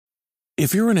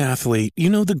If you're an athlete, you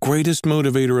know the greatest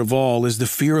motivator of all is the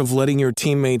fear of letting your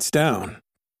teammates down.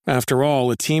 After all,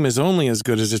 a team is only as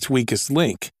good as its weakest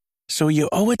link. So you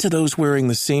owe it to those wearing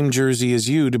the same jersey as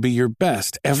you to be your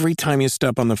best every time you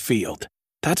step on the field.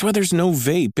 That's why there's no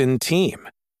vape in team.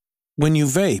 When you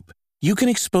vape, you can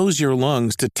expose your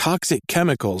lungs to toxic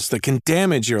chemicals that can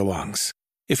damage your lungs.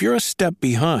 If you're a step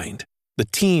behind, the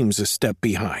team's a step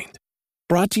behind.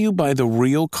 Brought to you by The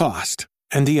Real Cost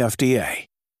and the FDA.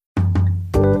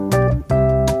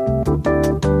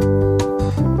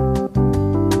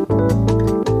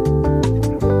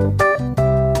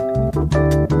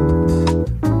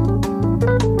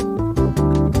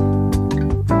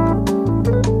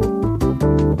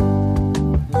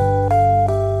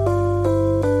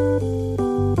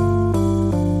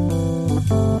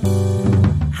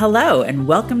 Hello, and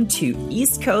welcome to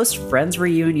East Coast Friends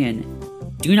Reunion.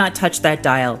 Do not touch that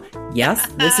dial. Yes,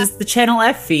 this is the Channel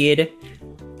F feed.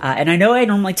 And I know I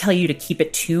normally tell you to keep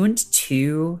it tuned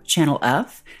to Channel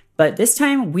F, but this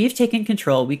time we've taken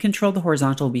control. We control the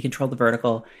horizontal, we control the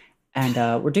vertical,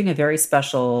 and we're doing a very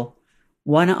special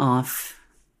one-off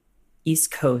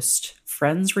East Coast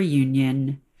Friends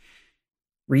Reunion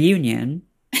with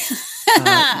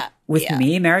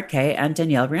me, Merritt K, and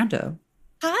Danielle Rianto.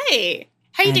 Hi.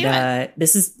 How you doing?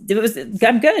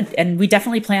 I'm good. And we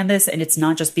definitely planned this. And it's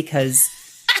not just because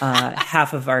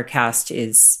half of our cast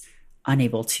is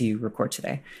unable to record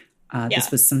today.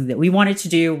 This was something that we wanted to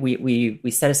do.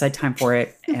 We set aside time for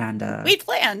it. And we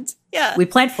planned. Yeah. We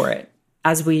planned for it,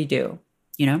 as we do,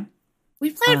 you know?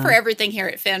 We plan for everything here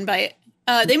at Fanbyte.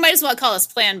 They might as well call us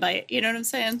Planbyte. You know what I'm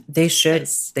saying? They should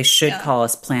call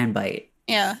us Planbyte.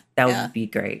 Yeah. That would be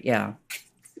great. Yeah.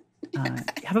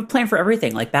 Have a plan for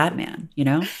everything, like Batman, you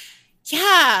know?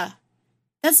 Yeah.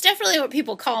 That's definitely what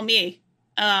people call me.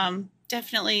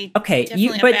 Definitely. Okay,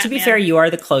 definitely but to be fair, you are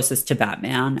the closest to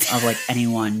Batman of like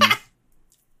anyone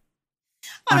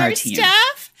on our team.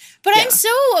 Staff. But yeah. I'm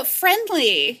so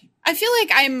friendly. I feel like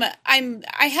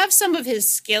I have some of his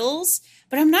skills,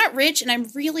 but I'm not rich and I'm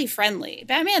really friendly.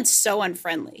 Batman's so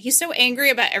unfriendly. He's so angry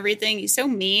about everything. He's so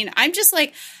mean. I'm just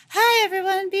like, hi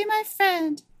everyone, be my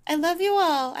friend. I love you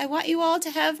all. I want you all to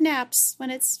have naps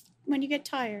when you get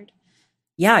tired.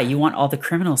 Yeah, you want all the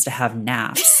criminals to have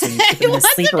naps. So you put them in a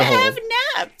sleeper hole. Have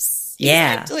naps.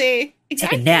 Yeah. Exactly.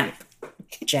 Take a nap,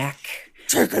 Jack.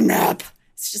 Take a nap.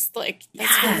 It's just like,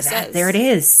 that's what he says. There it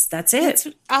is. That's it.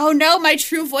 Oh no, my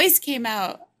true voice came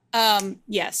out.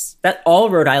 Yes. That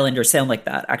all Rhode Islanders sound like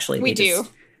that, actually. We do.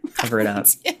 Cover it up.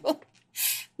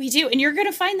 We do. And you're going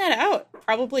to find that out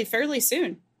probably fairly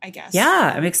soon, I guess.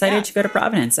 Yeah, I'm excited to go to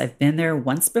Providence. I've been there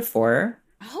once before.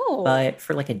 Oh. But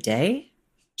for like a day.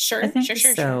 Sure, I think.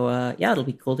 Sure. So, it'll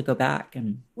be cool to go back.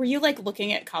 And were you like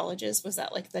looking at colleges? Was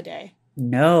that like the day?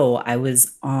 No, I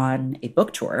was on a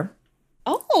book tour.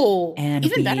 Oh, and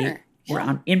even better.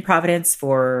 We're in Providence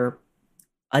for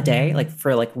a day, like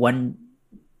for like one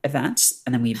event,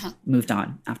 and then we moved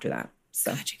on after that.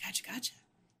 So Gotcha.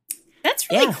 That's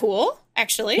really cool,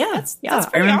 actually. Yeah, that's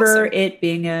I remember awesome. it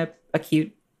being a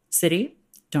cute city.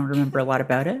 Don't remember a lot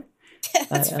about it.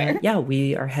 That's fair. Yeah,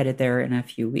 we are headed there in a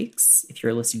few weeks, if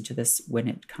you're listening to this when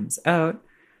it comes out.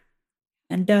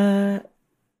 And I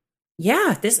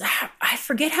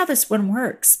forget how this one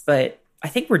works, but I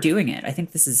think we're doing it. I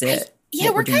think this is it.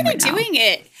 We're kind of doing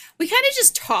it. We kind of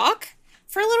just talk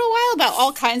for a little while about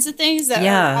all kinds of things that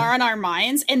are on our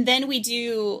minds. And then we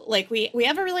do, like, we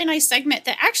have a really nice segment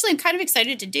that actually I'm kind of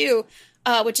excited to do,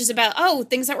 which is about,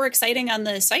 things that were exciting on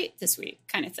the site this week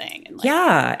kind of thing. And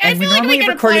and we normally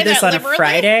recorded this on a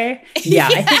Friday. Yeah,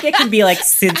 I think it can be like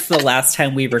since the last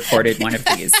time we recorded one of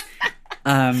these.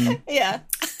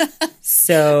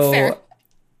 So, fair.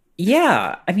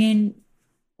 Yeah, I mean,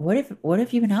 what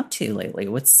have you been up to lately?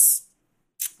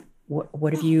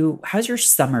 How's your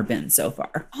summer been so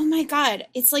far? Oh my God.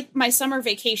 It's like my summer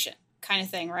vacation kind of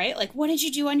thing, right? Like, what did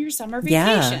you do on your summer vacation?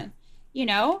 Yeah. You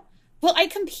know? Well, I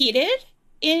competed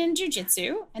in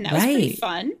jiu-jitsu and that was pretty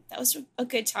fun. That was a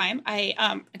good time.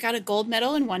 I got a gold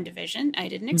medal in one division. I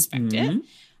didn't expect it.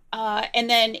 And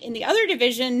then in the other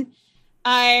division,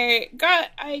 I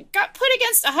got put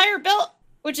against a higher belt,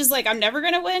 which is like, I'm never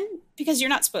going to win because you're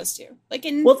not supposed to.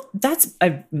 Well, that's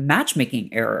a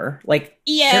matchmaking error. Like,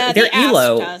 their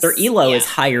elo is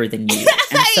higher than you.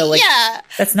 And so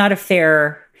that's not a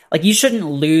fair, like, you shouldn't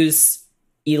lose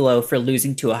elo for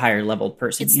losing to a higher level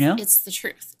person, you know? It's the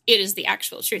truth. It is the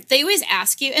actual truth. They always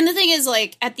ask you. And the thing is,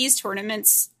 like, at these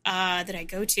tournaments that I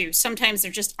go to, sometimes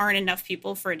there just aren't enough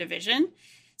people for a division.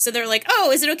 So they're like,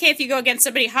 oh, is it okay if you go against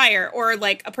somebody higher or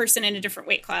like a person in a different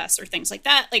weight class or things like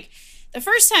that? Like the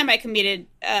first time I competed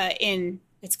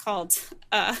it's called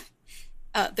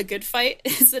The Good Fight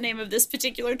is the name of this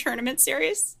particular tournament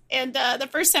series. And the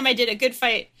first time I did a good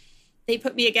fight, they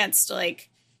put me against like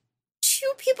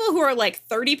two people who are like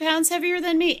 30 pounds heavier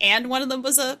than me, and one of them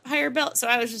was a higher belt. So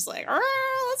I was just like,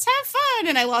 let's have fun.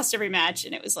 And I lost every match,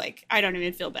 and it was like, I don't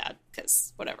even feel bad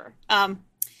because whatever.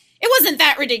 It wasn't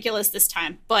that ridiculous this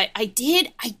time, but I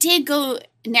did go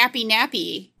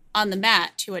nappy on the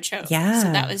mat to a choke.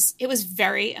 Yeah. So it was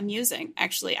very amusing,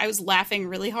 actually. I was laughing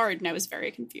really hard and I was very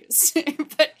confused.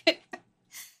 but it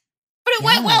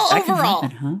went well overall.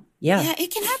 Happen, huh? Yeah. Yeah,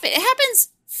 it can happen. It happens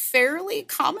fairly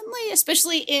commonly,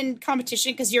 especially in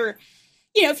competition, because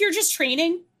if you're just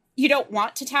training, you don't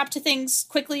want to tap to things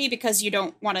quickly because you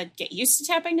don't want to get used to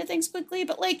tapping to things quickly.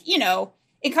 But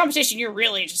in competition, you're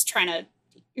really just trying to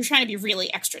be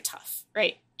really extra tough,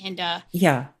 right? And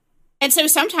yeah. And so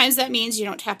sometimes that means you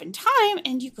don't tap in time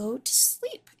and you go to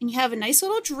sleep and you have a nice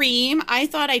little dream. I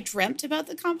thought I dreamt about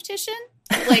the competition.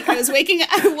 Like I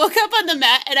woke up on the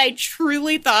mat and I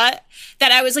truly thought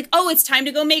that I was like, oh, it's time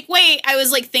to go make weight. I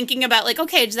was like thinking about like,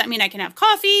 okay, does that mean I can have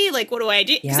coffee? Like, what do I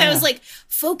do? Because I was like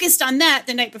focused on that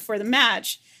the night before the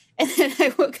match. And then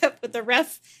I woke up with the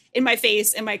ref in my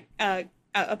face and my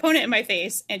opponent in my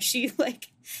face. And she like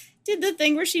did the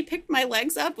thing where she picked my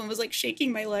legs up and was like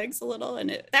shaking my legs a little.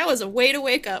 And that was a way to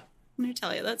wake up. Let me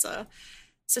tell you, it's a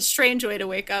strange way to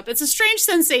wake up. It's a strange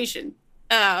sensation.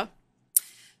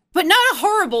 But not a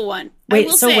horrible one. Wait,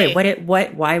 what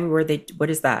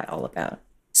is that all about?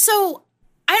 So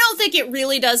I don't think it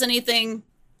really does anything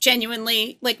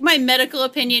genuinely. Like my medical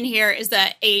opinion here is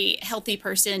that a healthy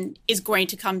person is going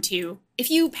to come to, if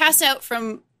you pass out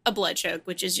from a blood choke,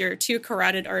 which is your two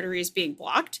carotid arteries being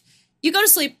blocked, you go to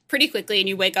sleep pretty quickly and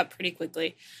you wake up pretty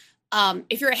quickly.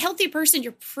 If you're a healthy person,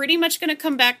 you're pretty much going to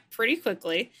come back pretty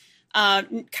quickly,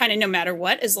 kind of no matter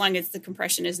what, as long as the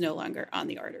compression is no longer on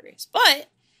the arteries. But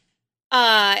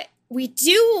I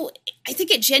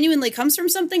think it genuinely comes from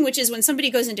something, which is when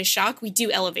somebody goes into shock, we do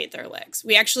elevate their legs.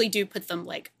 We actually do put them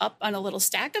like up on a little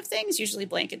stack of things, usually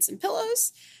blankets and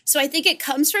pillows. So I think it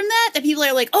comes from that people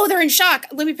are like, oh, they're in shock.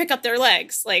 Let me pick up their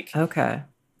legs. Like, okay.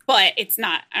 But it's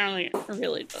not. I don't think it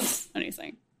really does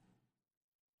anything.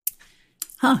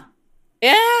 Huh.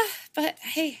 Yeah, but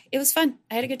hey, it was fun.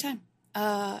 I had a good time.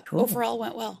 Cool. Overall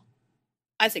went well.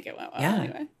 I think it went well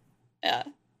anyway. Yeah.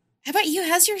 How about you?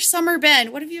 How's your summer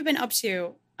been? What have you been up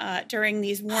to during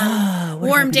these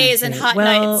warm days and hot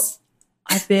nights?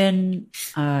 I've been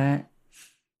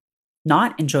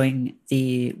not enjoying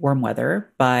the warm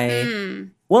weather by,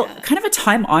 kind of a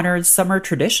time-honored summer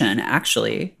tradition,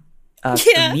 actually. For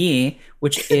me,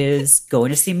 which is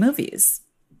going to see movies.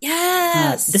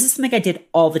 Yes. This is something I did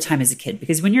all the time as a kid,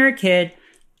 because when you're a kid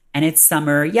and it's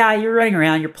summer, you're running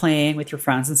around, you're playing with your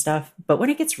friends and stuff. But when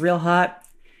it gets real hot,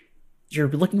 you're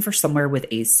looking for somewhere with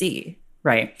AC,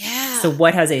 right? Yeah. So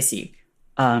what has AC?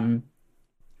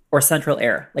 Or central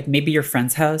air, like maybe your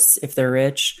friend's house if they're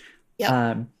rich,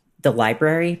 the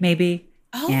library maybe,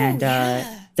 and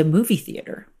the movie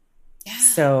theater. Yeah.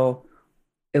 So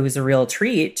it was a real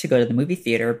treat to go to the movie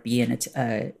theater, be in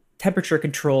a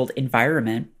temperature-controlled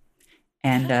environment,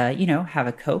 and, have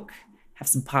a Coke, have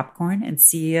some popcorn, and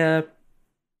see, I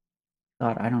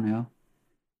don't know,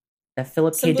 a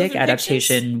Philip K. Dick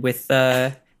adaptation with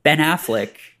Ben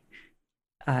Affleck.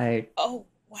 Oh,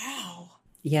 wow.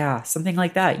 Yeah, something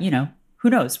like that. Who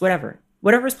knows?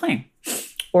 Whatever's playing.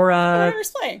 Or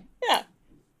whatever's playing, yeah.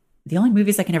 The only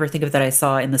movies I can ever think of that I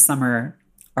saw in the summer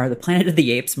are the Planet of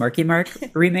the Apes Marky Mark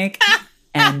remake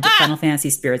and Final Fantasy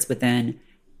Spirits Within,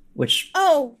 which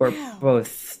were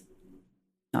both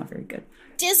not very good.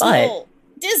 Dismal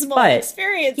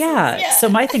experiences. Yeah. So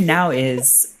my thing now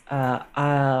is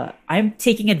I'm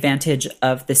taking advantage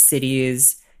of the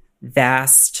city's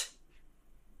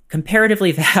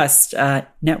comparatively vast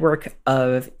network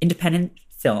of independent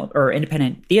film or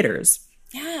independent theaters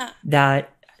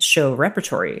that show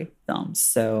repertory films.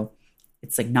 So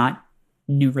it's like not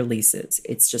new releases.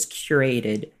 It's just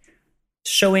curated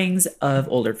showings of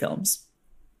older films.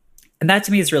 And that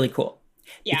to me is really cool.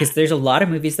 Yeah. Because there's a lot of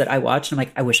movies that I watch and I'm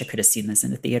like, I wish I could have seen this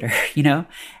in the theater,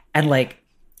 And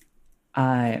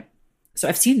so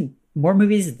I've seen more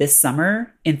movies this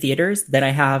summer in theaters than I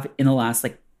have in the last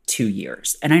 2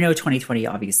 years. And I know 2020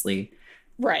 obviously.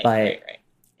 Right.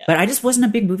 Yeah. But I just wasn't a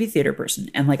big movie theater person.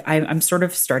 And I'm sort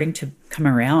of starting to come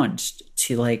around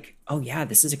to oh yeah,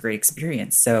 this is a great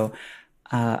experience. So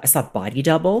I saw Body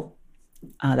Double.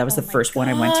 That was the first one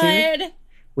I went to,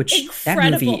 which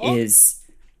Incredible. That movie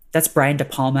that's Brian De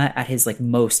Palma at his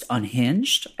most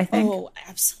unhinged, I think. Oh,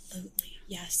 absolutely.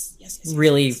 Yes.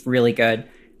 Really, really good.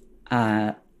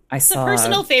 I It's a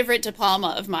personal favorite De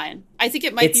Palma of mine. I think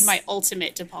it might be my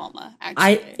ultimate De Palma,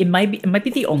 actually. It might be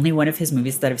the only one of his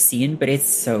movies that I've seen, but it's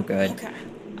so good. Okay.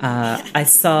 I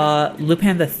saw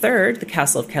Lupin the Third, The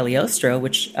Castle of Cagliostro,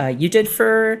 which you did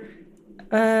for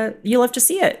You'll Love to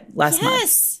See It last month.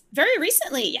 Yes, very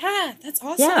recently. Yeah, that's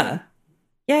awesome.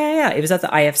 Yeah. It was at the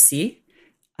IFC,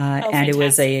 and fantastic. It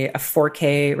was a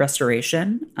 4K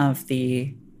restoration of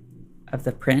the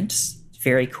print.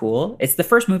 Very cool. It's the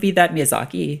first movie that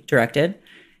Miyazaki directed,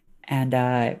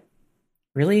 and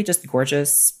really just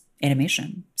gorgeous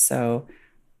animation. So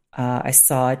I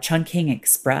saw Chungking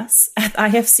Express at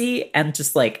IFC, and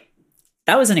just like,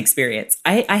 that was an experience.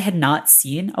 I had not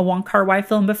seen a Wong Kar-wai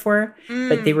film before,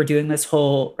 but they were doing this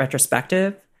whole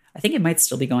retrospective. I think it might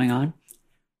still be going on.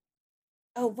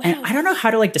 Oh, wow. And I don't know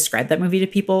how to like describe that movie to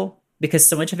people, because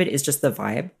so much of it is just the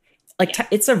vibe. Like,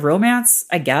 it's a romance,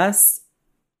 I guess.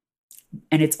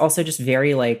 And it's also just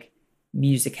very like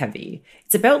music heavy.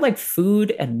 It's about like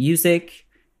food and music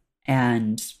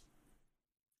and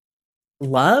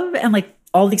love and like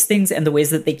all these things and the ways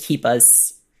that they keep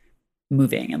us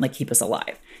moving and like keep us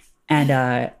alive.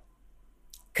 And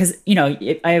because, you know,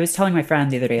 I was telling my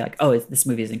friend the other day, like, oh, this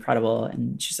movie is incredible.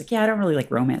 And she's like, yeah, I don't really like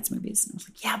romance movies. And I was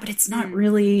like, yeah, but it's not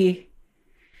really,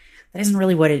 that isn't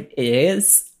really what it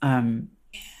is.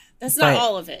 That's not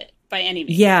all of it by any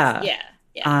means.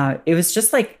 Yeah. It was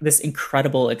just like this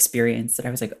incredible experience that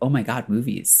I was like, oh my God,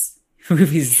 movies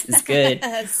is good.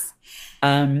 Yes.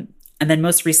 And then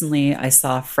most recently I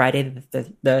saw Friday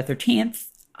the 13th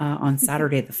on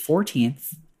Saturday the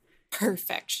 14th.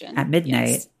 Perfection. At midnight.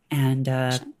 Yes. And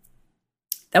that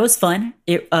was fun.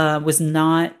 It was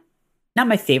not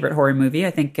my favorite horror movie.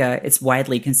 I think it's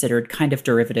widely considered kind of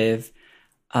derivative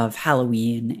of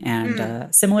Halloween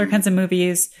and similar kinds of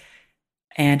movies.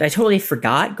 And I totally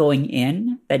forgot going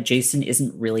in that Jason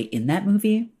isn't really in that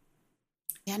movie.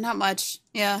 Yeah, not much.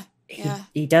 Yeah.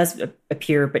 He does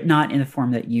appear, but not in the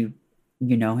form that you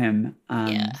know him.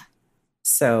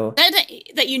 So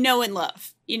that you know and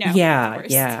love, you know.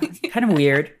 Yeah. Kind of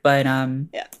weird, but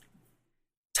yeah.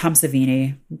 Tom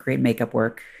Savini, great makeup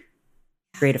work,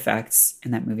 great effects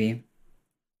in that movie.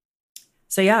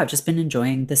 So yeah, I've just been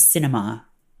enjoying the cinema.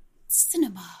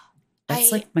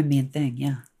 That's like my main thing.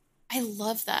 Yeah. I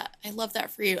love that. I love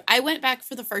that for you. I went back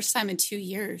for the first time in 2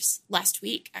 years last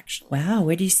week, actually. Wow.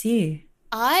 What did you see?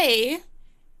 I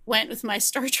went with my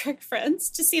Star Trek friends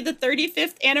to see the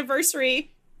 35th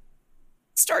anniversary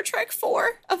Star Trek IV: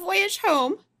 A Voyage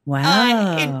Home.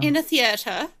 Wow. In a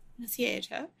theater.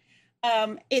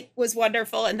 It was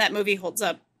wonderful, and that movie holds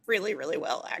up really, really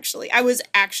well, actually. I was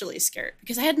actually scared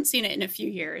because I hadn't seen it in a few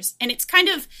years. And it's kind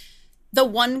of the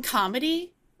one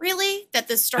comedy, really, that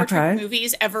the Star Trek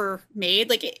movies ever made.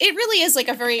 Like, it really is like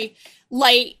a very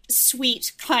light,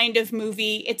 sweet kind of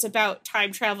movie. It's about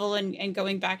time travel and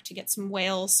going back to get some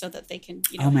whales so that they can,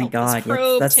 you know, oh my help God, this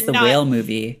probe. That's the whale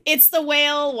movie. It's the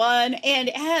whale one, and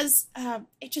it has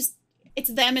it's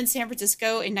them in San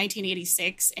Francisco in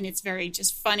 1986, and it's very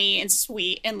just funny and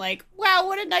sweet and like, wow,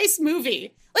 what a nice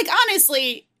movie. Like,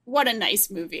 honestly, what a nice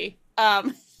movie.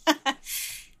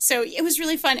 So it was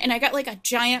really fun, and I got like a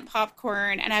giant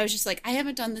popcorn, and I was just like, I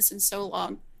haven't done this in so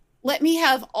long. Let me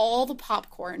have all the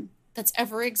popcorn that's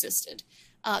ever existed.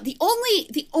 The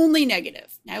only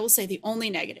negative, and I will say the only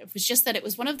negative, was just that it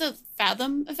was one of the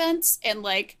Fathom events, and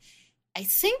like, I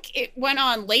think it went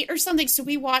on late or something, so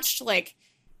we watched like,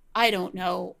 I don't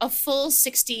know, a full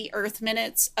 60 Earth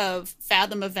minutes of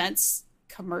Fathom events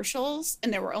commercials,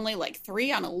 and there were only like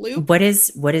 3 on a loop. What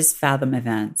is Fathom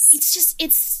events?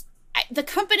 It's the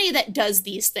company that does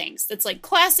these things. That's like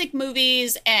classic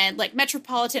movies and like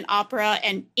Metropolitan Opera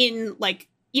and in like,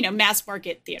 you know, mass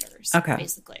market theaters,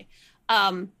 basically.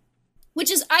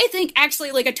 Which is, I think,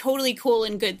 actually like a totally cool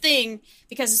and good thing,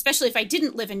 because especially if I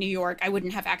didn't live in New York, I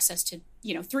wouldn't have access to,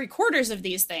 you know, 3/4 of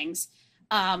these things.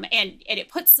 And it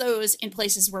puts those in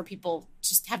places where people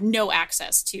just have no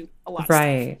access to a lot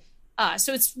of stuff.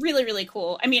 So it's really, really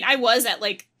cool. I mean, I was at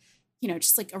like, you know,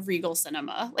 just like a Regal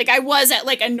Cinema. Like, I was at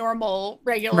like a normal,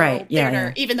 regular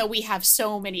theater, even though we have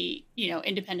so many, you know,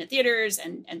 independent theaters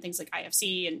and things like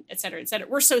IFC and et cetera, et cetera.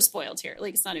 We're so spoiled here.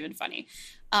 Like, it's not even funny.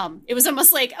 It was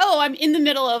almost like, oh, I'm in the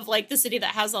middle of like the city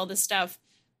that has all this stuff,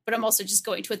 but I'm also just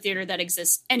going to a theater that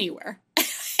exists anywhere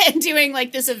and doing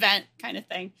like this event kind of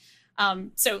thing.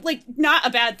 So like, not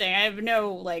a bad thing. I have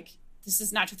no, like, this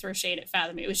is not to throw shade at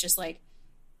Fathom. It was just like,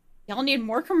 y'all need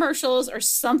more commercials or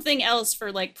something else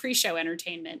for like pre-show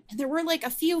entertainment. And there were like a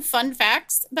few fun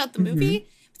facts about the movie,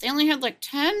 but they only had like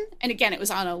 10. And again, it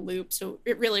was on a loop. So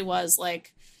it really was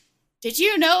like, did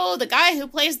you know the guy who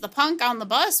plays the punk on the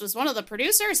bus was one of the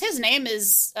producers? His name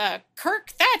is Kirk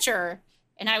Thatcher.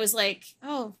 And I was like,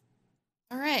 oh,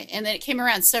 all right. And then it came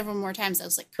around several more times. I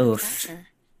was like,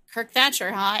 Kirk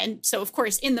Thatcher, huh? And so, of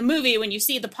course, in the movie, when you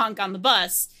see the punk on the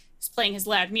bus, he's playing his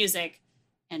loud music.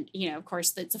 And, of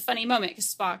course, it's a funny moment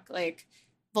because Spock, like,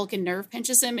 Vulcan nerve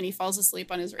pinches him and he falls asleep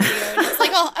on his radio. And it's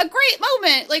like a great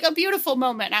moment, like a beautiful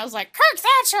moment. And I was like, Kirk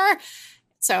Thatcher.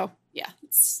 So, yeah.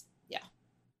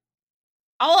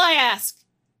 All I ask,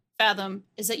 Fathom,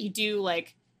 is that you do,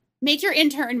 like, make your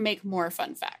intern make more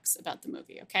fun facts about the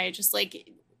movie, okay? Just, like,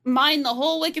 mine the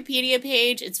whole Wikipedia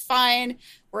page. It's fine.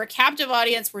 We're a captive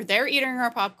audience. We're there eating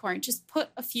our popcorn. Just put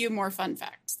a few more fun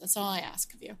facts. That's all I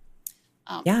ask of you.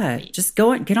 Just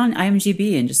get on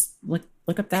IMDb and just look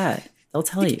up that. They'll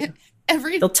tell you.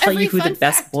 They'll tell you who the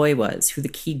best boy was, who the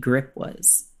key grip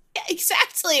was. Yeah,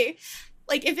 exactly.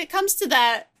 Like, if it comes to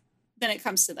that, then it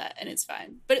comes to that, and it's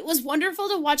fine. But it was wonderful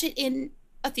to watch it in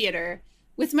a theater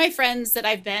with my friends that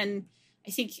I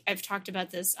think I've talked about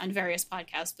this on various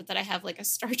podcasts, but that I have, like, a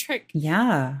Star Trek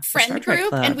friend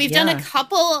group. And we've done a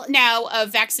couple now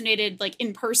of vaccinated, like,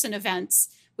 in-person events,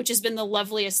 which has been the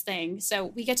loveliest thing. So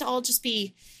we get to all just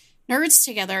be nerds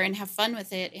together and have fun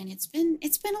with it. And it's been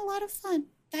a lot of fun.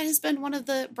 That has been one of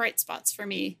the bright spots for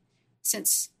me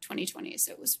since 2020.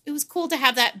 So it was cool to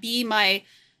have that be my,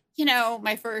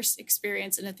 my first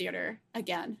experience in a theater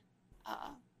again.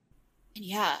 And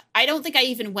yeah, I don't think I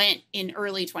even went in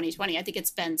early 2020. I think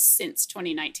it's been since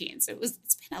 2019. So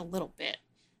it's been a little bit.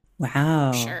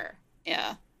 Wow. For sure.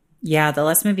 Yeah. Yeah. The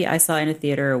last movie I saw in a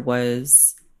theater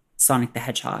was Sonic the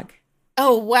Hedgehog.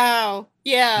 Oh, wow.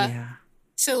 Yeah.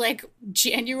 So, like,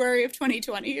 January of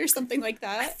 2020 or something like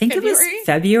that? I think it was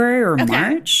February or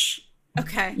March.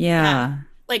 Okay. Yeah.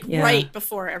 Like, right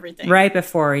before everything. Right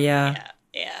before, yeah.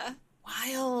 Yeah.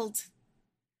 Wild.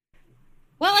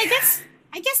 Well, I guess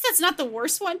that's not the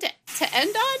worst one to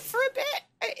end on for a bit,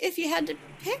 if you had to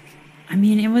pick. I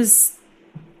mean, it was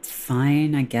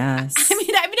fine, I guess. I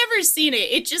mean, I've never seen it.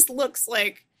 It just looks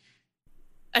like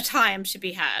a time to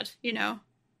be had,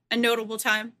 a notable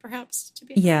time, perhaps, to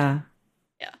be had. Yeah.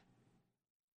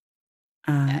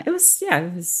 Yeah. It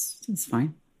was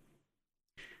fine.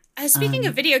 Speaking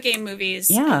of video game movies,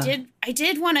 yeah. I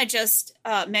did want to just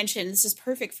mention, this is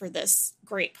perfect for this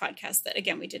great podcast that,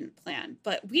 again, we didn't plan,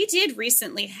 but we did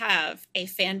recently have a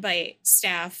Fanbyte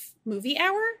staff movie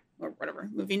hour, or whatever,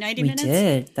 movie 90 minutes. We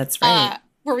did, that's right.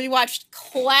 Where we watched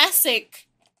classic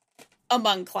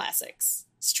among classics,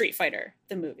 Street Fighter,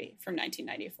 the movie from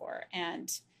 1994.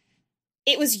 And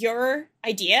it was your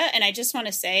idea, and I just want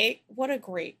to say, what a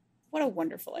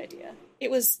wonderful idea. It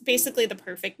was basically the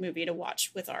perfect movie to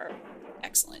watch with our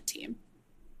excellent team.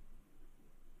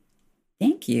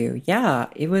 Thank you. Yeah,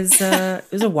 it was a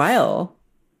while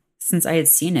since I had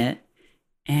seen it.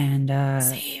 And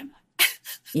same.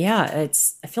 Yeah,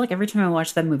 I feel like every time I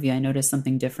watch that movie I notice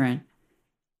something different.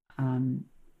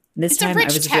 This time I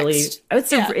was text. I would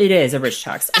say it is a rich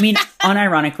text. I mean,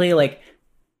 unironically, like,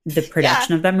 the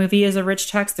production of that movie is a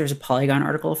rich text. There's a Polygon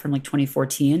article from, like,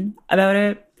 2014 about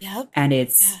it. Yep. And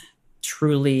it's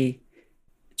truly,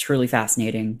 truly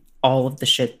fascinating. All of the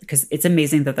shit, because it's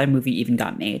amazing that movie even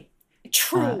got made.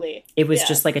 Truly. It was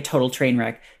just like a total train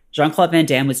wreck. Jean-Claude Van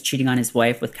Damme was cheating on his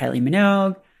wife with Kylie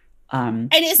Minogue.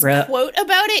 And his quote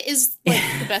about it is, like,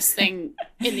 the best thing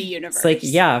in the universe. It's like,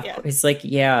 it's like,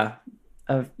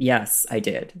 yes, I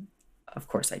did. Of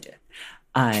course I did.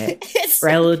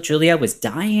 Raul Julia was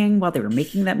dying while they were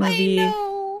making that movie. I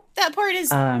know. That part is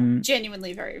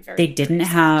genuinely very, very... They didn't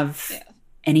have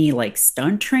any, like,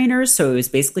 stunt trainers, so it was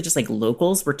basically just, like,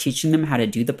 locals were teaching them how to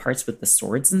do the parts with the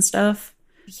swords and stuff.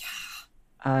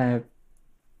 Yeah.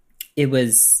 It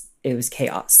was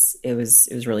chaos. It was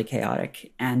really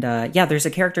chaotic. And there's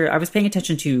a character... I was paying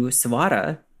attention to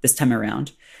Sawada this time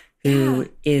around, who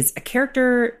is a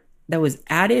character that was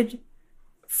added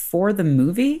for the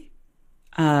movie,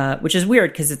 which is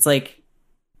weird because it's like,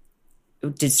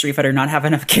 did Street Fighter not have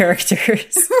enough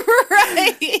characters?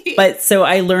 Right. But so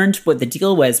I learned what the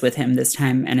deal was with him this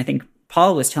time. And I think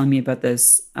Paul was telling me about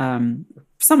this.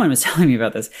 Someone was telling me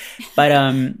about this.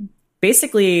 But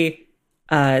basically,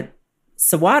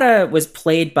 Sawada was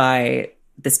played by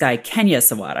this guy, Kenya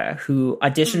Sawada, who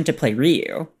auditioned to play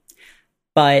Ryu.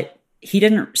 But he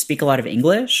didn't speak a lot of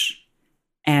English.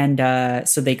 And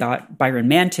so they got Byron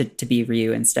Mann to be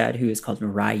Ryu instead, who is called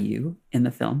Ryu in the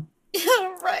film.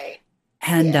 Right.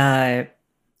 And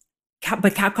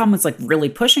but Capcom was, like, really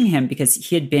pushing him because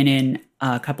he had been in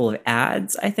a couple of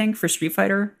ads, I think, for Street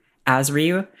Fighter as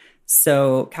Ryu.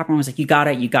 So Capcom was like, you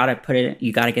gotta put it in,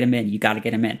 you gotta get him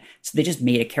in. So they just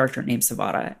made a character named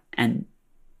Sawada, and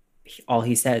all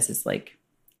he says is, like,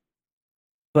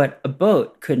 but a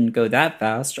boat couldn't go that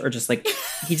fast, or just, like,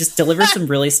 he just delivers some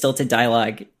really stilted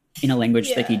dialogue in a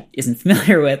language that he isn't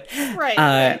familiar with.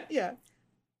 Right. Yeah.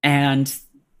 And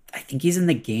I think he's in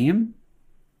the game.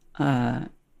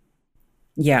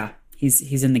 Yeah,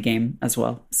 he's in the game as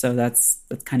well. So that's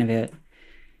kind of it.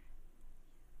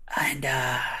 And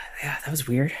yeah, that was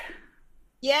weird.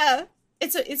 Yeah,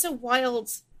 it's a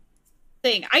wild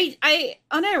thing. I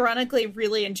unironically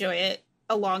really enjoy it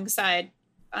alongside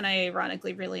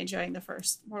unironically really enjoying the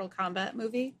first Mortal Kombat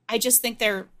movie. I just think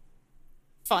they're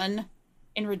fun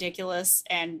and ridiculous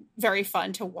and very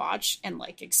fun to watch and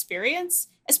like experience,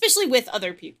 especially with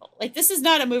other people. Like, this is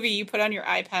not a movie you put on your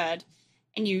iPad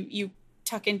and you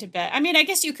tuck into bed. I mean, I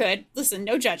guess you could. Listen,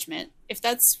 no judgment. If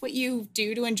that's what you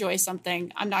do to enjoy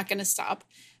something, I'm not going to stop.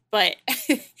 But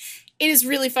it is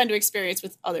really fun to experience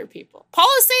with other people.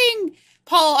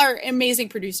 Paul, our amazing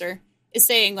producer, is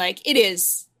saying like it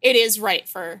is right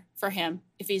for him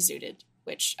if he's zooted,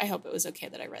 which I hope it was okay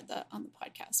that I read that on the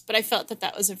podcast. But I felt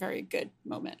that was a very good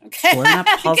moment. Okay. Blowing up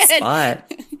Paul's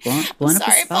spot. Blowing up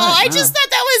Sorry, his spot. Paul. I just thought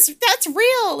that's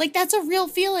real. Like, that's a real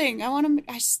feeling. I want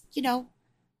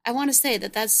to say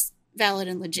that's valid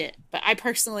and legit. But I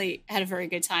personally had a very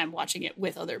good time watching it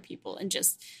with other people and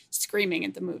just screaming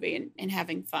at the movie and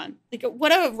having fun. Like,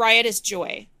 what a riotous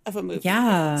joy of a movie.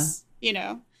 Yeah. Is,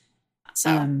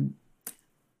 So.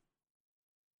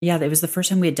 Yeah, it was the first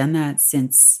time we had done that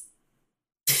since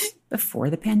before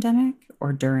the pandemic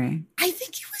or during. I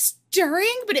think it was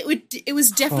during, but it was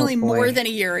definitely more than a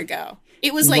year ago.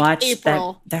 It was like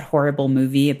April. That horrible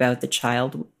movie about the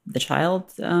child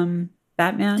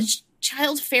Batman. The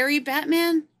child fairy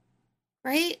Batman,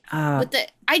 right?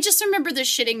 I just remember the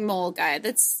shitting mole guy.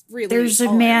 That's really there's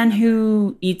a man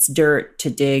who eats dirt to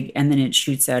dig, and then it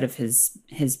shoots out of his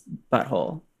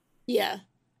butthole. Yeah,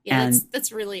 and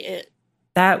that's really it.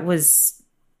 That was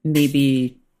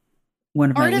maybe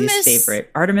one of my least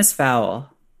favorite. Artemis Fowl.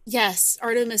 Yes,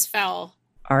 Artemis Fowl.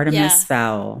 Artemis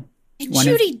Fowl. And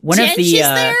Judi Dench is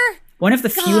there? One of the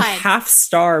few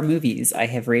half-star movies I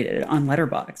have rated on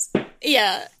Letterboxd.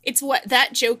 Yeah, it's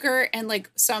that Joker and like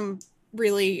some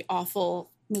really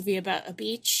awful movie about a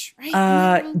beach,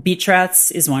 right? Beach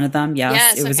Rats is one of them.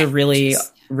 Yes, it was a really,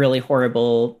 really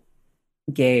horrible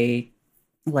gay,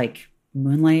 like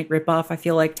Moonlight ripoff. I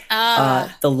feel like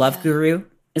the Love Guru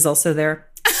is also there,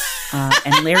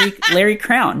 and Larry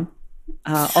Crown,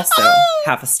 also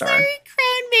half a star. Larry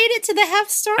Crown made it to the half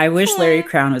star. I wish Larry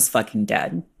Crown was fucking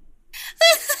dead.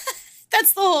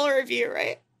 That's the whole review,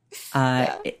 right?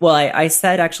 Well, I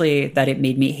said actually that it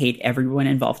made me hate everyone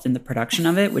involved in the production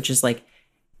of it, which is like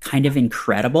kind of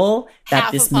incredible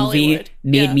that this movie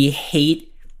made me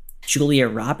hate Julia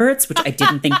Roberts, which I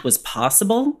didn't think was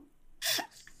possible.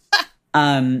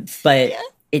 But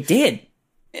it did.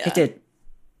 Yeah. It did.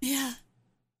 Yeah.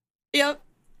 Yep.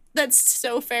 That's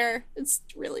so fair. It's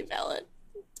really valid.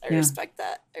 I respect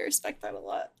that. I respect that a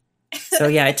lot. So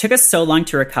yeah, it took us so long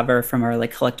to recover from our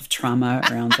like collective trauma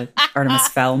around the Artemis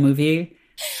Fowl movie.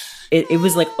 It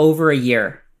was like over a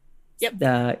year.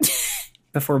 Yep.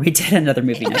 Before we did another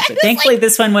movie night. But thankfully,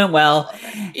 this one went well.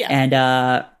 Yeah. And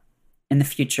in the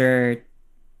future,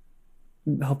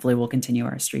 hopefully, we'll continue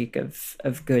our streak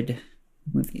of good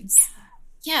movies.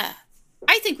 Yeah,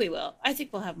 I think we will. I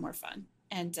think we'll have more fun.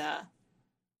 And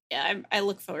I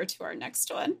look forward to our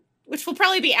next one, which will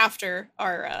probably be after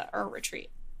our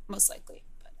retreat. Most likely,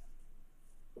 but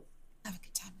have a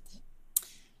good time with it.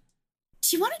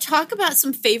 Do you want to talk about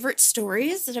some favorite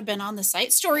stories that have been on the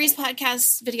site? Stories,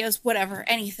 podcasts, videos, whatever,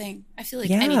 anything. I feel like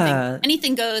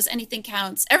anything goes, anything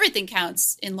counts, everything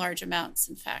counts in large amounts.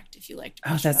 In fact, if you like to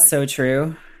watch that's so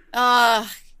true. That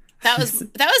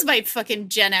was my fucking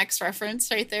Gen X reference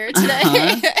right there today.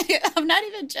 I'm not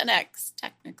even Gen X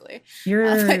technically.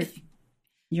 You're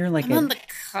like I'm on the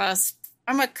cusp.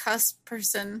 I'm a cusp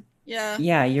person. Yeah.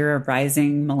 Yeah, you're a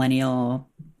rising millennial.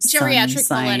 Geriatric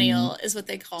millennial is what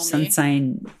they call me. Sun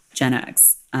sign Gen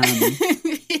X.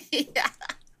 Yeah.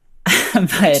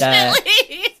 But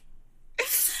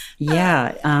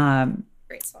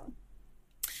great song.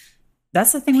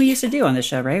 That's the thing we used to do on the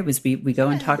show, right? Was we go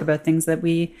and talk about things that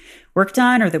we worked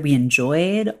on or that we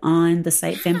enjoyed on the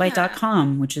site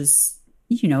fanbite.com, which is,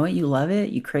 you know it, you love it,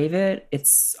 you crave it.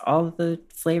 It's all the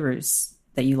flavors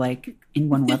that you like in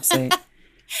one website.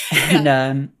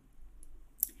 And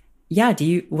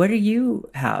what do you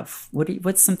have?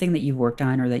 What's something that you worked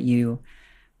on or that you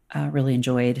really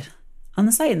enjoyed on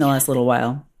the site in the last little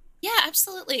while? Yeah,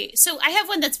 absolutely. So I have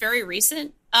one that's very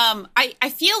recent. I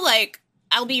feel like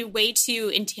I'll be way too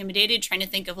intimidated trying to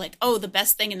think of like, the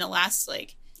best thing in the last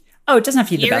like. Oh, it doesn't have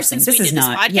to be the best thing. This is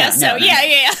not. Yeah.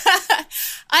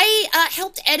 I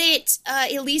helped edit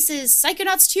Elise's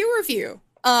Psychonauts 2 review.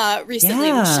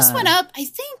 recently, which just went up. I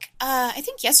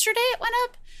think yesterday it went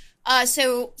up.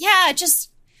 So yeah,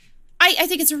 I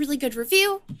think it's a really good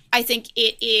review. I think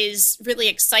it is really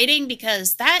exciting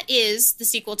because that is the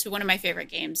sequel to one of my favorite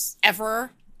games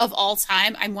ever of all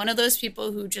time. I'm one of those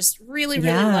people who just really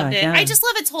loved it. I just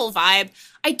love its whole vibe.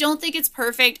 I don't think it's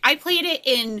perfect. I played it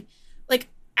in like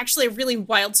actually a really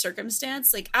wild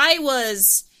circumstance. Like I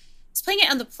was playing it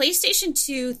on the PlayStation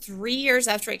 2 3 years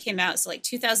after it came out, so like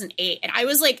 2008, and I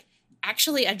was like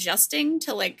actually adjusting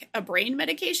to like a brain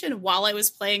medication while I was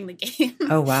playing the game.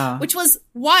 Oh wow. Which was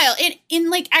wild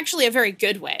in like actually a very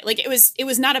good way. Like it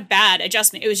was not a bad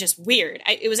adjustment. It was just weird.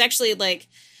 It was actually like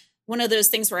one of those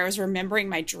things where I was remembering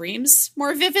my dreams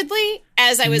more vividly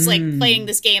as I was like playing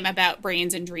this game about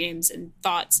brains and dreams and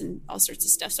thoughts and all sorts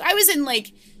of stuff. So I was in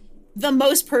like the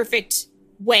most perfect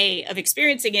way of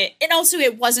experiencing it. And also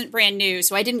it wasn't brand new.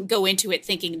 So I didn't go into it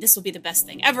thinking this will be the best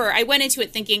thing ever. I went into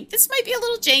it thinking this might be a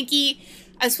little janky.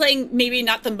 I was playing maybe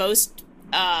not the most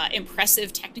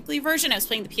impressive technically version. I was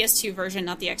playing the PS2 version,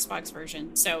 not the Xbox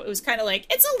version. So it was kind of like,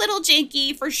 it's a little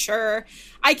janky for sure.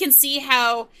 I can see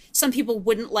how some people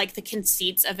wouldn't like the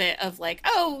conceits of it, of like,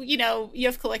 oh, you know, you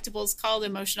have collectibles called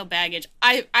emotional baggage.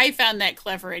 I found that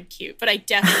clever and cute, but I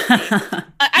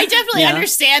definitely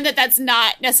understand that that's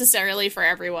not necessarily for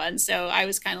everyone. So I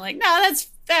was kind of like, no,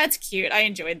 that's cute. I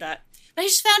enjoyed that. But I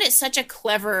just found it such a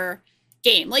clever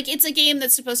game. Like it's a game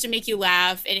that's supposed to make you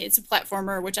laugh, and it's a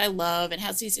platformer, which I love, and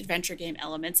has these adventure game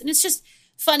elements, and it's just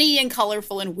funny and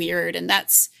colorful and weird, and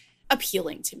that's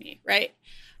appealing to me, right?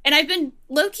 And I've been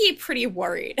low-key pretty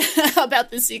worried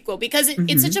about the sequel because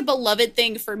it's such a beloved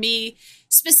thing for me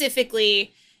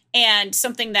specifically, and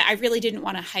something that I really didn't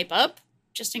want to hype up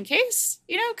just in case,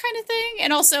 you know, kind of thing.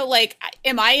 And also, like,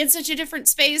 am I in such a different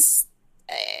space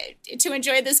to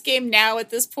enjoy this game now at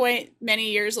this point,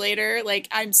 many years later? Like,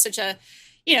 I'm such a,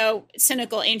 you know,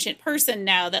 cynical ancient person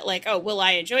now that like, oh, will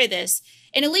I enjoy this?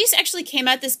 And Elise actually came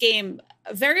at this game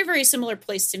a very, very similar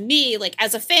place to me, like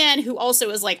as a fan who also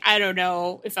was like, I don't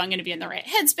know if I'm going to be in the right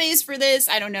headspace for this.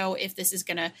 I don't know if this is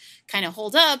going to kind of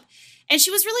hold up. And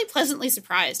she was really pleasantly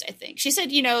surprised, I think. She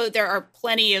said, you know, there are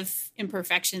plenty of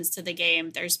imperfections to the game.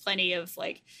 There's plenty of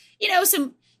like, you know,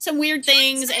 some weird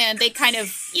things, and they kind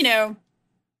of, you know,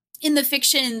 in the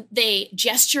fiction, they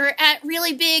gesture at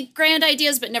really big, grand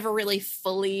ideas, but never really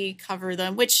fully cover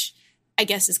them, which I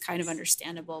guess is kind of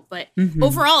understandable. But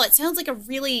overall, it sounds like a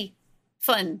really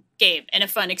fun game and a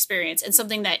fun experience, and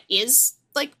something that is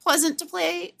like pleasant to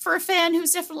play for a fan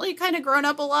who's definitely kind of grown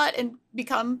up a lot and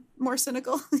become more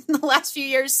cynical in the last few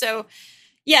years. So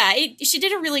yeah, she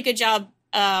did a really good job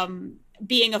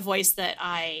being a voice that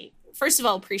I, first of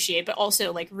all, appreciate, but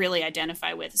also like really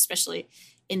identify with, especially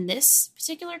in this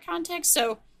particular context.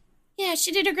 So yeah,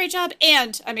 she did a great job,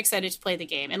 and I'm excited to play the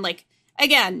game. And like,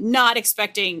 again, not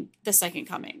expecting the second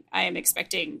coming. I am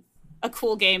expecting a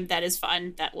cool game that is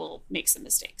fun, that will make some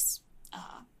mistakes.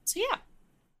 So yeah,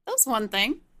 that was one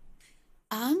thing.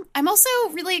 I'm also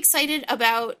really excited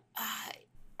about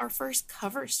our first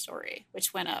cover story,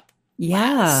 which went up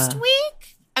last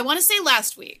week. I want to say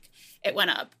last week it went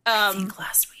up. I think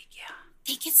last week.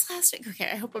 I think it's last week. Okay,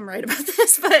 I hope I'm right about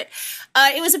this. But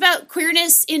it was about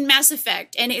queerness in Mass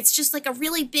Effect. And it's just like a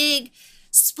really big,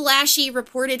 splashy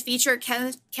reported feature.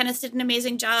 Kenneth did an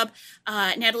amazing job.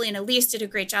 Natalie and Elise did a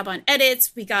great job on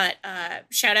edits. We got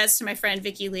shout outs to my friend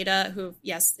Vicky Lita, who,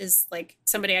 yes, is like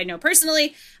somebody I know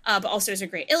personally, but also is a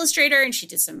great illustrator. And she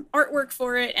did some artwork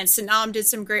for it. And Sanam did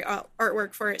some great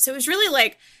artwork for it. So it was really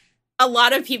like a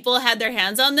lot of people had their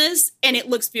hands on this, and it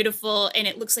looks beautiful, and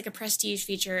it looks like a prestige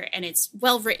feature, and it's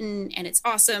well written, and it's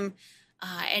awesome,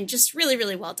 and just really,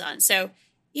 really well done. So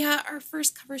yeah, our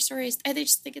first cover stories, I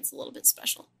just think it's a little bit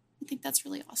special. I think that's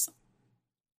really awesome.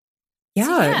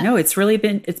 Yeah, no, it's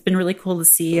been really cool to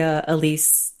see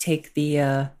Elise take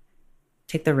the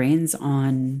reins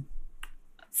on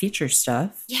feature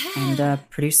stuff and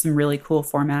produce some really cool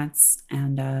formats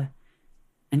and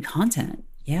content.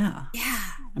 Yeah.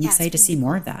 I'm excited to see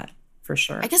more of that, for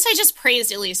sure. I guess I just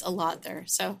praised Elise a lot there.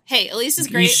 So, hey, Elise is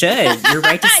great. You should. You're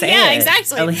right to say it. Yeah,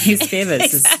 exactly. Elise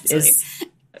Davis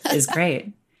is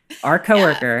great. Our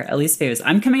coworker, Elise Davis.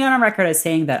 I'm coming out on record as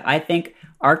saying that I think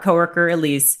our coworker,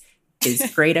 Elise, is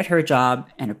great at her job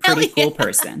and a pretty cool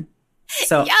person.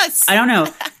 So, I don't know.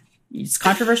 It's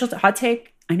controversial, hot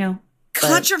take. I know.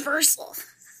 Controversial.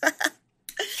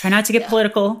 Try not to get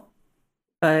political,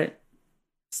 but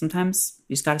sometimes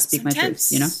you just got to speak my truth,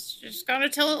 you know? You just got to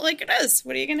tell it like it is.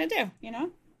 What are you going to do, you know?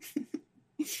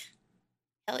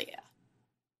 Hell yeah.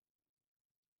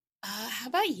 How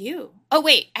about you? Oh,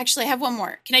 wait. Actually, I have one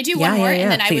more. Can I do one more?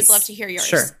 And then please. I would love to hear yours.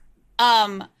 Sure.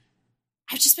 I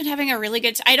I've just been having a really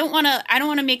good I don't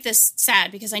want to make this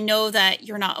sad because I know that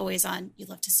you're not always on You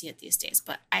Love to See It these days,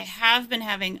 but I have been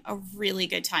having a really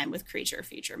good time with Creature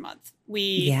Feature Month.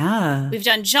 We've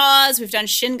done Jaws, we've done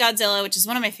Shin Godzilla, which is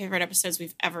one of my favorite episodes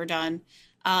we've ever done.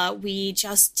 We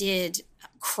just did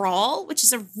Crawl, which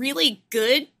is a really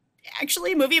good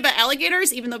actually movie about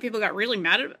alligators, even though people got really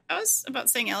mad at us about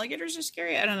saying alligators are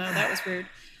scary. I don't know, that was weird.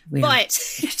 But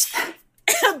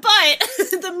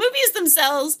the movies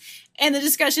themselves and the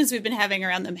discussions we've been having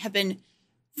around them have been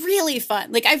really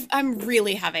fun. Like I'm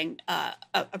really having a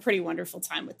pretty wonderful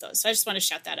time with those. So I just want to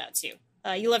shout that out too.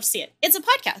 You Love to See It. It's a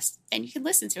podcast and you can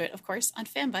listen to it, of course, on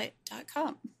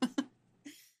fanbyte.com.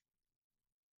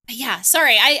 Yeah,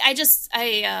 sorry.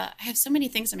 I have so many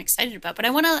things I'm excited about, but I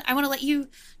want to let you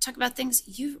talk about things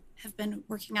you have been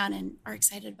working on and are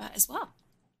excited about as well.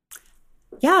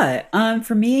 Yeah.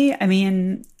 For me, I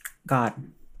mean, God,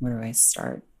 where do I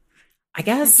start? I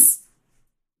guess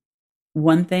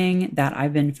one thing that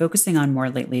I've been focusing on more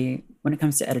lately when it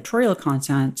comes to editorial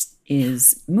content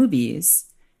is movies.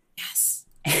 Yes.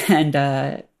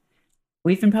 And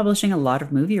we've been publishing a lot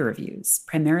of movie reviews,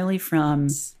 primarily from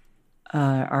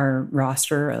our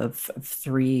roster of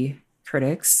 3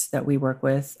 critics that we work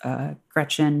with,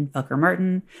 Gretchen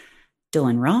Felker-Martin,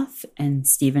 Dylan Roth, and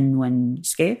Stephen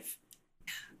Wynn-Scaife.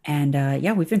 And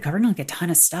we've been covering like a ton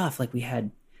of stuff. Like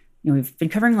we've been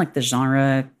covering like the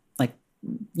genre, like,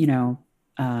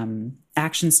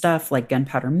 action stuff like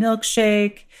Gunpowder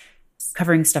Milkshake,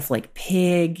 covering stuff like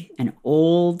Pig and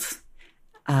Old.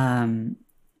 Gretchen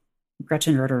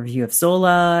wrote a review of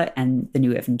Zola and the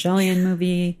new Evangelion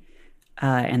movie.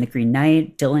 And The Green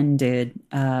Knight. Dylan did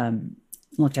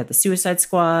looked at The Suicide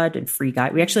Squad and Free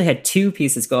Guy. We actually had 2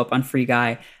 pieces go up on Free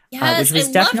Guy, which was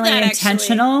definitely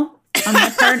intentional on my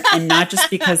part, and not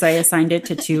just because I assigned it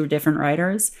to 2 different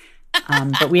writers.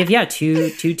 But we have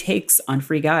two takes on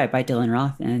Free Guy by Dylan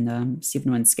Roth and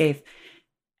Stephen Wynn-Scaife,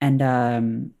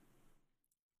 and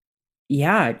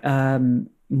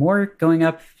more going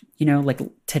up. Like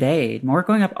today, more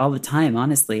going up all the time,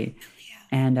 honestly.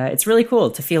 And it's really cool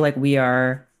to feel like we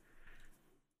are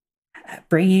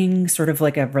bringing sort of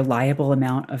like a reliable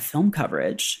amount of film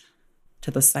coverage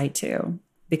to the site too.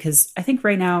 Because I think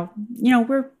right now,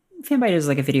 Fanbyte is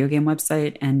like a video game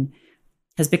website and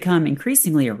has become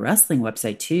increasingly a wrestling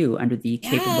website too, under the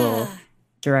capable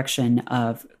direction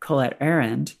of Colette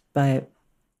Arend. But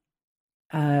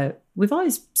we've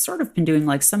always sort of been doing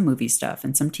like some movie stuff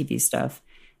and some TV stuff.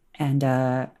 And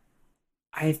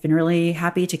I've been really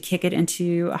happy to kick it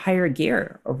into a higher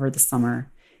gear over the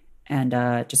summer and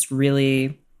just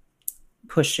really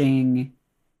pushing,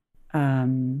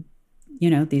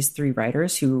 these 3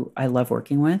 writers who I love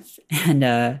working with.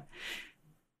 And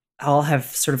all have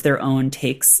sort of their own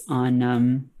takes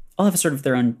on, all have sort of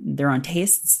their own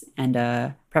tastes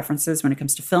and preferences when it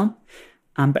comes to film.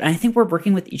 But I think we're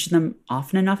working with each of them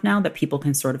often enough now that people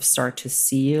can sort of start to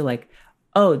see like,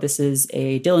 oh, this is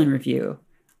a Dylan review.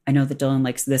 I know that Dylan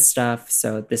likes this stuff,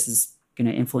 so this is going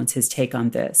to influence his take on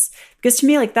this. Because to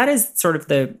me, like that is sort of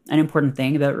an important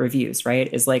thing about reviews,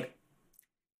 right? Is like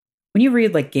when you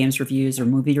read like games reviews or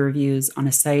movie reviews on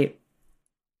a site,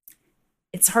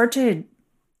 it's hard to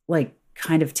like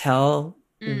kind of tell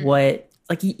what,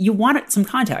 like you want some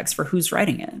context for who's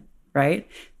writing it, right?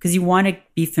 Because you want to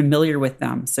be familiar with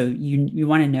them. So you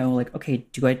want to know like, okay,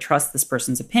 do I trust this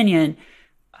person's opinion?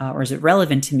 Or is it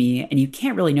relevant to me? And you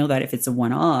can't really know that if it's a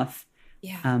one-off,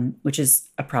 which is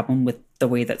a problem with the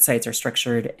way that sites are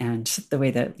structured and the way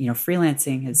that,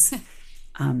 freelancing has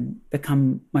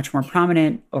become much more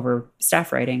prominent over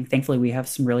staff writing. Thankfully, we have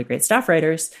some really great staff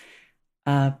writers.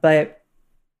 But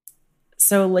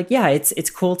so like,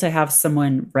 it's cool to have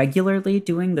someone regularly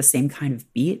doing the same kind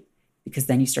of beat, because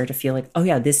then you start to feel like, oh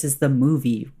yeah, this is the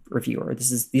movie reviewer.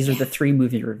 These are the 3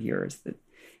 movie reviewers.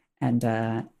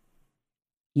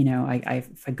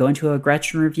 If I go into a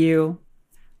Gretchen review,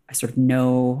 I sort of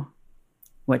know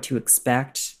what to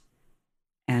expect,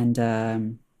 and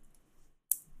I'm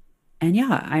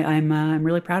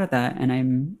really proud of that, and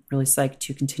I'm really psyched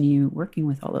to continue working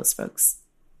with all those folks.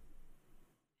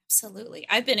 Absolutely,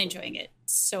 I've been enjoying it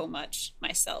so much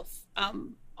myself.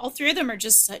 All 3 of them are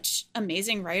just such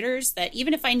amazing writers that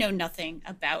even if I know nothing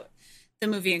about the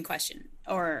movie in question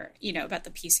or about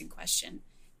the piece in question,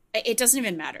 it doesn't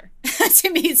even matter to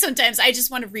me. Sometimes I just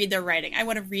want to read their writing. I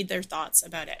want to read their thoughts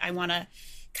about it. I want to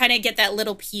kind of get that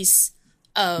little piece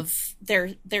of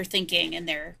their thinking and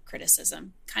their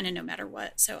criticism, kind of no matter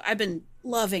what. So I've been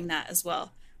loving that as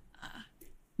well.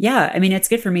 I mean, it's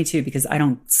good for me too, because I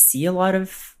don't see a lot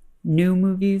of new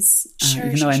movies.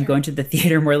 Even though I'm going to the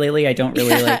theater more lately, I don't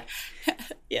really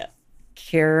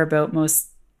care about most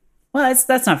Well,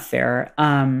 that's not fair.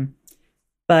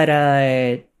 But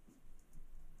I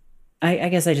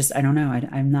guess I don't know. I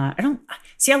don't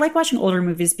see. I like watching older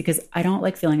movies because I don't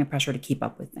like feeling a pressure to keep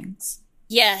up with things.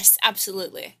 Yes,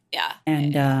 absolutely. Yeah.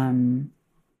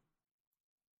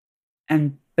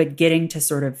 But getting to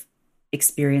sort of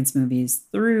experience movies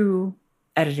through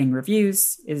editing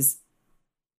reviews is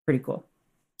pretty cool.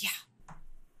 Yeah.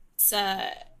 It's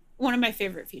one of my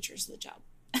favorite features of the job.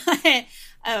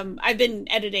 I've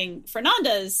been editing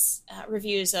Fernanda's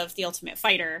reviews of The Ultimate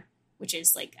Fighter, which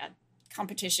is like a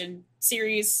competition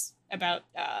series about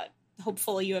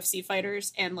hopeful UFC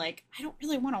fighters. And like, I don't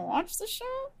really want to watch the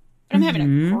show, but I'm having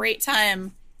a great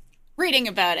time reading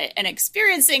about it and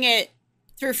experiencing it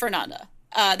through Fernanda,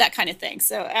 that kind of thing.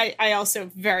 So I also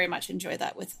very much enjoy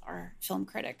that with our film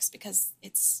critics because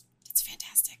it's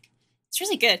fantastic. It's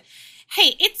really good.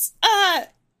 Hey,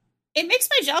 it makes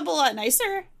my job a lot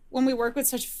nicer when we work with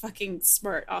such fucking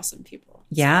smart, awesome people.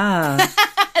 Yeah.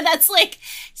 That's like,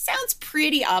 sounds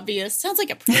pretty obvious. Sounds like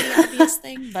a pretty obvious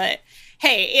thing, but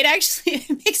hey, it actually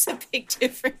makes a big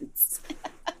difference.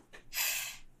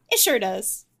 It sure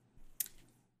does.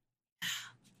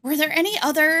 Were there any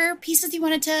other pieces you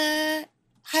wanted to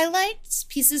highlight?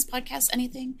 Pieces, podcasts,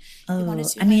 anything you wanted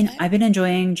to highlight? I've been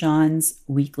enjoying John's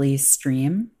weekly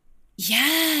stream.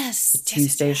 Yes. The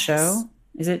Tuesday show.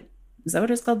 Is that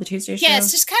what it's called? The Tuesday show? Yeah,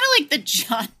 it's just kind of like the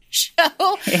John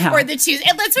show or the Tuesday.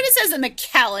 And that's what it says in the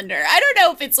calendar. I don't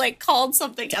know if it's like called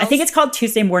something else. I think it's called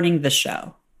Tuesday Morning the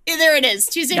Show. There it is.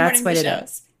 Tuesday Morning the Show. That's what it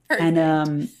is. Perfect.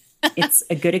 And it's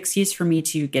a good excuse for me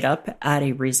to get up at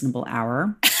a reasonable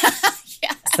hour.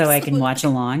 Yeah, so I can watch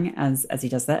along as he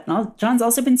does that. And John's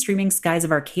also been streaming Skies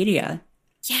of Arcadia.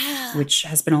 Yeah. Which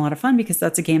has been a lot of fun because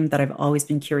that's a game that I've always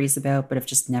been curious about, but I've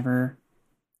just never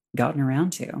gotten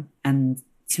around to. And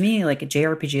to me, like a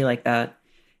JRPG like that,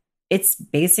 it's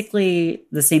basically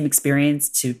the same experience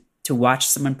to watch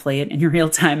someone play it in real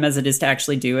time as it is to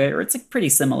actually do it, or it's like pretty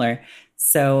similar.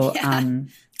 So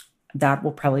that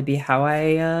will probably be how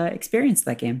I experience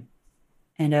that game.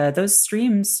 And those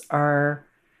streams are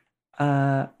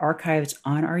archived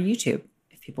on our YouTube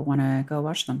if people want to go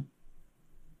watch them.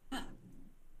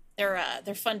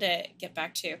 They're fun to get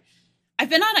back to. I've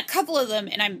been on a couple of them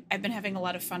and I've been having a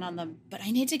lot of fun on them, but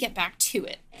I need to get back to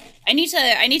it. I need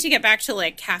to get back to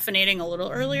like caffeinating a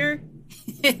little earlier.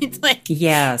 It's like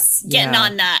getting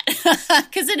on that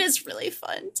because it is really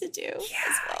fun to do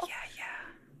as well.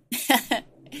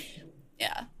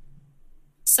 Yeah.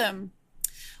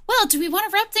 Well, do we want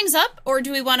to wrap things up or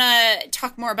do we want to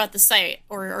talk more about the site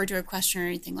or do a question or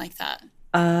anything like that?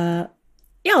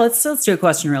 Yeah, let's do a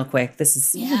question real quick.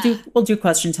 We'll do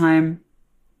question time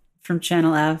from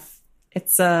Channel F.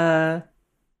 It's fine.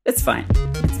 It's fine.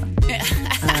 Yeah.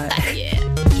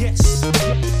 Yes.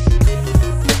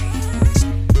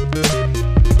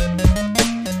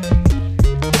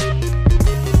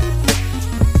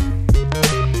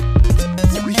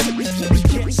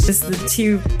 This is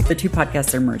the two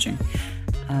podcasts are merging.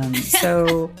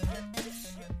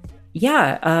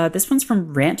 This one's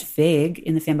from Rant Vig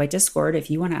in the Fanbyte Discord.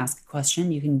 If you want to ask a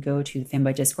question, you can go to the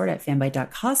Fanbyte Discord at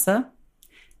fanbyte.casa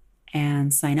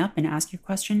and sign up and ask your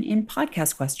question in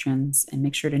podcast questions. And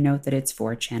make sure to note that it's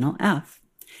for Channel F.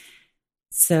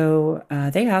 So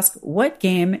they ask, what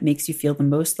game makes you feel the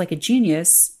most like a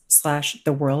genius /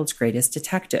 the world's greatest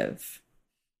detective?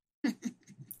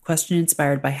 Question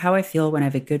inspired by how I feel when I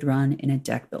have a good run in a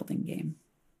deck building game.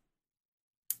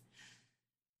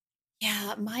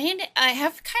 Yeah, mine, I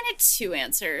have kind of two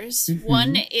answers. Mm-hmm.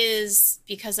 One is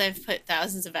because I've put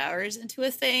thousands of hours into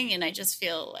a thing and I just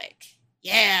feel like,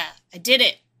 yeah, I did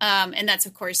it. And that's,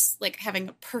 of course, like having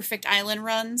a perfect island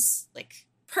runs, like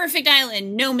perfect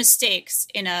island, no mistakes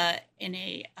in a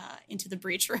Into the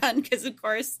Breach run. Because, of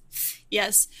course,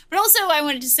 yes. But also I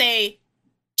wanted to say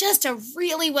just a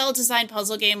really well-designed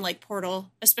puzzle game like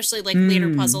Portal, especially like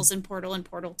later puzzles in Portal and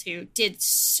Portal 2 did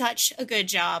such a good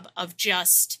job of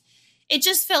it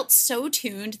just felt so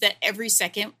tuned that every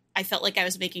second I felt like I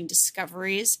was making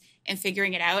discoveries and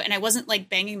figuring it out. And I wasn't like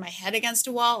banging my head against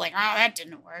a wall, like, oh, that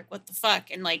didn't work. What the fuck?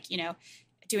 And like,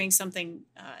 doing something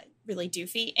really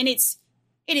doofy. And it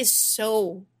is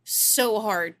so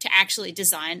hard to actually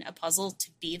design a puzzle to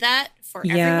be that for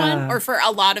everyone or for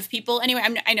a lot of people. Anyway,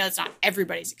 I know it's not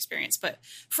everybody's experience, but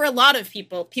for a lot of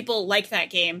people like that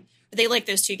game. They like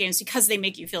those two games because they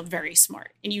make you feel very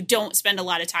smart and you don't spend a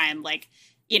lot of time like,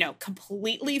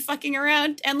 completely fucking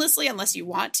around endlessly unless you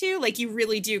want to. Like you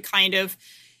really do kind of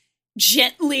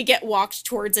gently get walked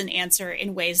towards an answer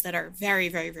in ways that are very,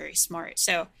 very, very smart.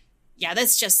 So yeah,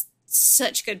 that's just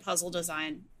such good puzzle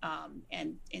design.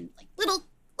 And like little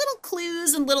clues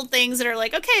and little things that are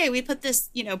like, okay, we put this,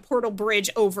 portal bridge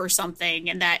over something.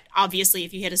 And that obviously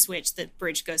if you hit a switch, the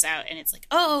bridge goes out and it's like,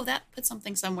 oh, that put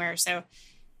something somewhere. So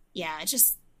yeah,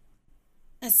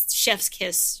 that's chef's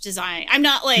kiss design. I'm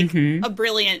not like a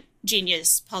brilliant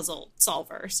genius puzzle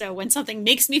solver. So when something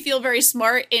makes me feel very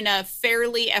smart in a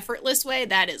fairly effortless way,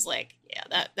 that is like,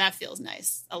 yeah, that feels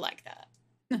nice. I like that.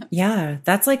 Yeah,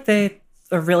 that's like a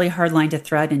really hard line to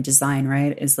thread in design,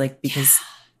 right? Is like, because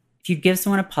if you give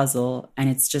someone a puzzle and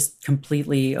it's just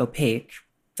completely opaque,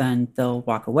 then they'll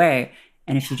walk away.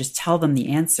 And if you just tell them the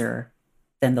answer,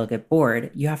 then they'll get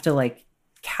bored. You have to like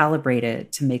calibrate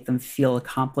it to make them feel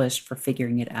accomplished for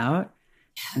figuring it out.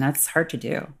 And that's hard to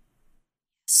do.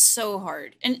 So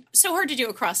hard. And so hard to do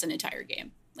across an entire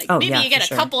game. Like maybe you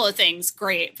get a couple of things,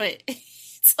 great, but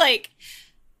it's like,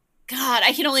 God,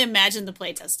 I can only imagine the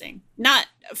play testing, not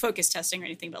focus testing or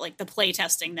anything, but like the play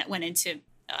testing that went into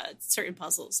certain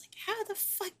puzzles. Like, how the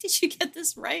fuck did you get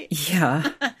this right?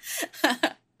 Yeah.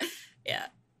 Yeah.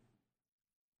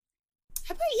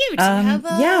 How about you? Do you have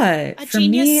a for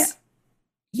genius? Me,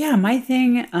 yeah, my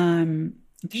thing,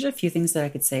 there's a few things that I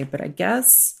could say, but I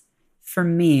guess for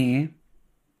me,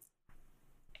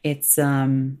 it's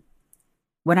when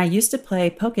I used to play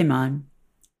Pokemon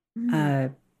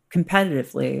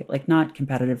competitively, like not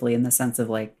competitively in the sense of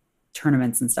like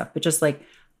tournaments and stuff, but just like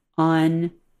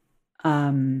on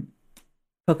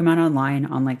Pokemon Online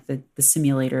on like the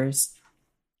simulators.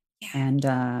 Yeah. And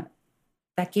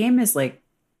that game is like,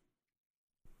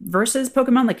 versus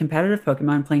Pokemon, like competitive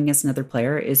Pokemon playing against another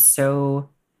player is so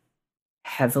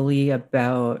heavily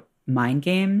about mind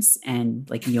games and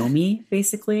like Yomi,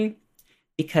 basically,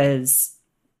 because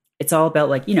it's all about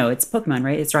like, it's Pokemon,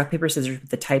 right? It's rock, paper, scissors with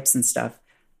the types and stuff,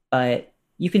 but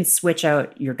you can switch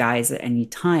out your guys at any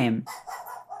time.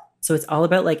 So it's all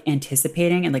about like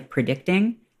anticipating and like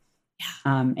predicting. Yeah.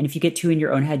 And if you get too in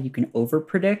your own head, you can over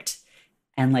predict.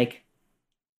 And like,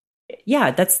 yeah,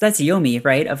 that's Yomi,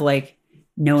 right? Of like,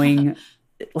 knowing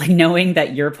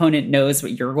that your opponent knows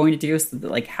what you're going to do, so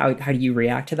that, like how do you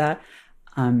react to that?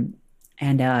 And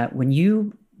when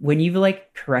you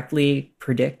like correctly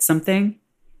predict something,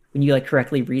 when you like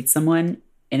correctly read someone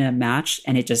in a match,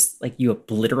 and it just like you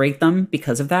obliterate them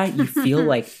because of that, you feel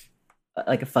like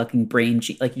a fucking brain,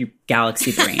 like your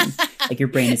galaxy brain, like your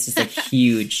brain is just like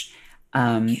huge.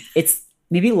 It's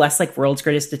maybe less like World's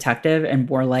Greatest Detective and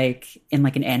more like in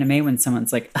like an anime when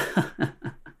someone's like.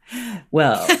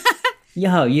 Well,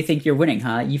 you think you're winning,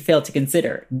 huh? You fail to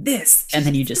consider this. And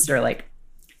then you just are like,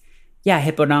 yeah,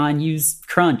 Hippowdon use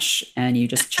Crunch, and you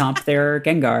just chomp their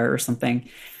Gengar or something.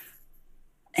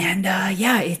 And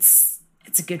it's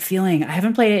a good feeling. I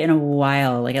haven't played it in a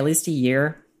while, like at least a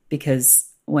year, because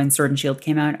when Sword and Shield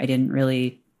came out,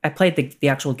 I played the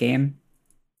actual game,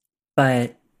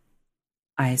 but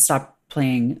I stopped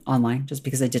playing online just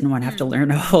because I didn't want to have to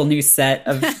learn a whole new set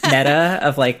of meta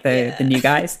of like the new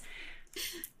guys.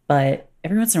 But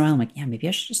every once in a while I'm like, yeah, maybe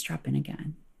I should just drop in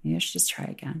again. Maybe I should just try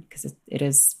again, because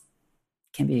it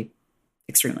can be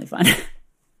extremely fun.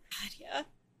 God, yeah,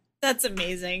 that's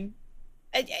amazing.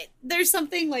 There's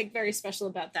something like very special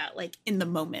about that, like in the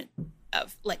moment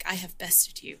of like, I have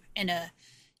bested you in a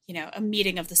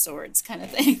meeting of the swords kind of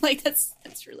thing. Like that's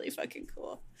really fucking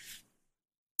cool.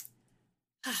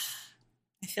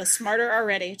 I feel smarter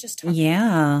already. Just talking.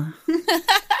 Yeah.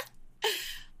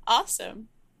 Awesome.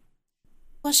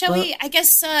 Well, shall we, I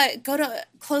guess, go to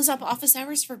close up office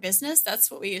hours for business?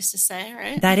 That's what we used to say,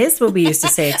 right? That is what we used to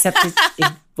say, except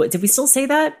did we still say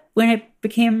that when it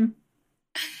became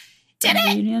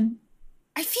reunion?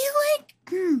 I feel like,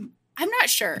 I'm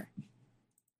not sure.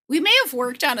 We may have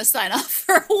worked on a sign-off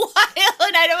for a while,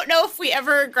 and I don't know if we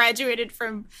ever graduated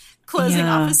from closing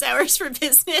office hours for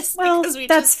business. Well, because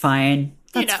that's fine.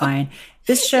 That's fine.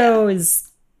 This show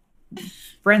is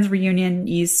Friends Reunion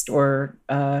East or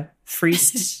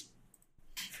Friest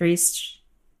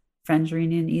Friends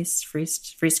Reunion East,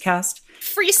 Friestcast.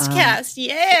 Friestcast,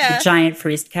 yeah. The giant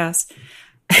Friestcast.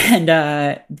 And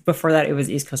before that, it was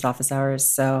East Coast Office Hours.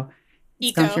 So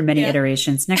it's gone through many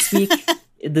iterations. Next week,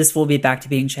 this will be back to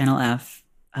being Channel F.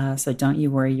 So don't you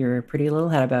worry your pretty little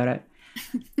head about it.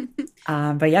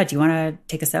 But yeah, do you want to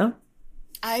take us out?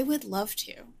 I would love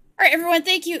to. All right, everyone,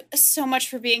 thank you so much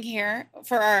for being here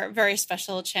for our very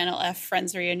special Channel F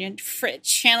Friends Reunion,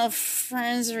 Channel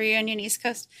Friends Reunion East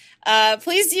Coast.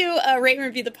 Please do rate and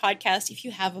review the podcast if you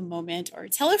have a moment, or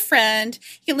tell a friend.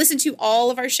 You can listen to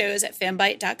all of our shows at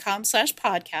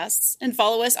fanbyte.com/podcasts, and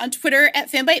follow us on Twitter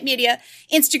at Fanbyte Media,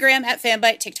 Instagram at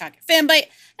Fanbyte, TikTok at Fanbyte,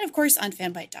 and of course on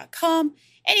fanbyte.com.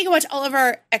 And you can watch all of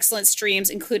our excellent streams,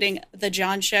 including The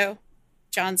John Show,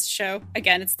 John's show.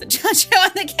 Again, it's the John show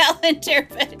on the calendar,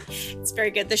 but it's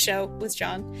very good. The show with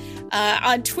John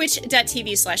on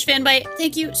twitch.tv/fanbite.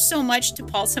 Thank you so much to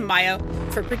Paul Tamayo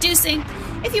for producing.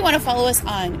 If you want to follow us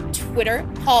on Twitter,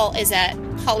 Paul is at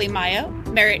Paulymayo,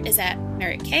 Merritt is at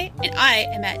Merritt K, and I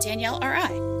am at Danielle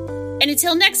R.I. And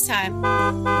until next time,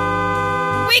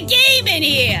 we're gaming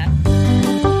here!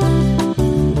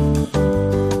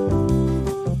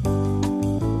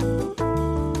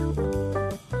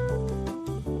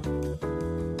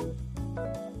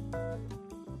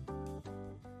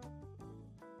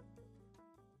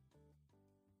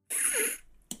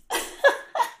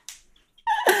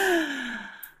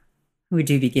 We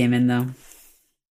do be gaming, though.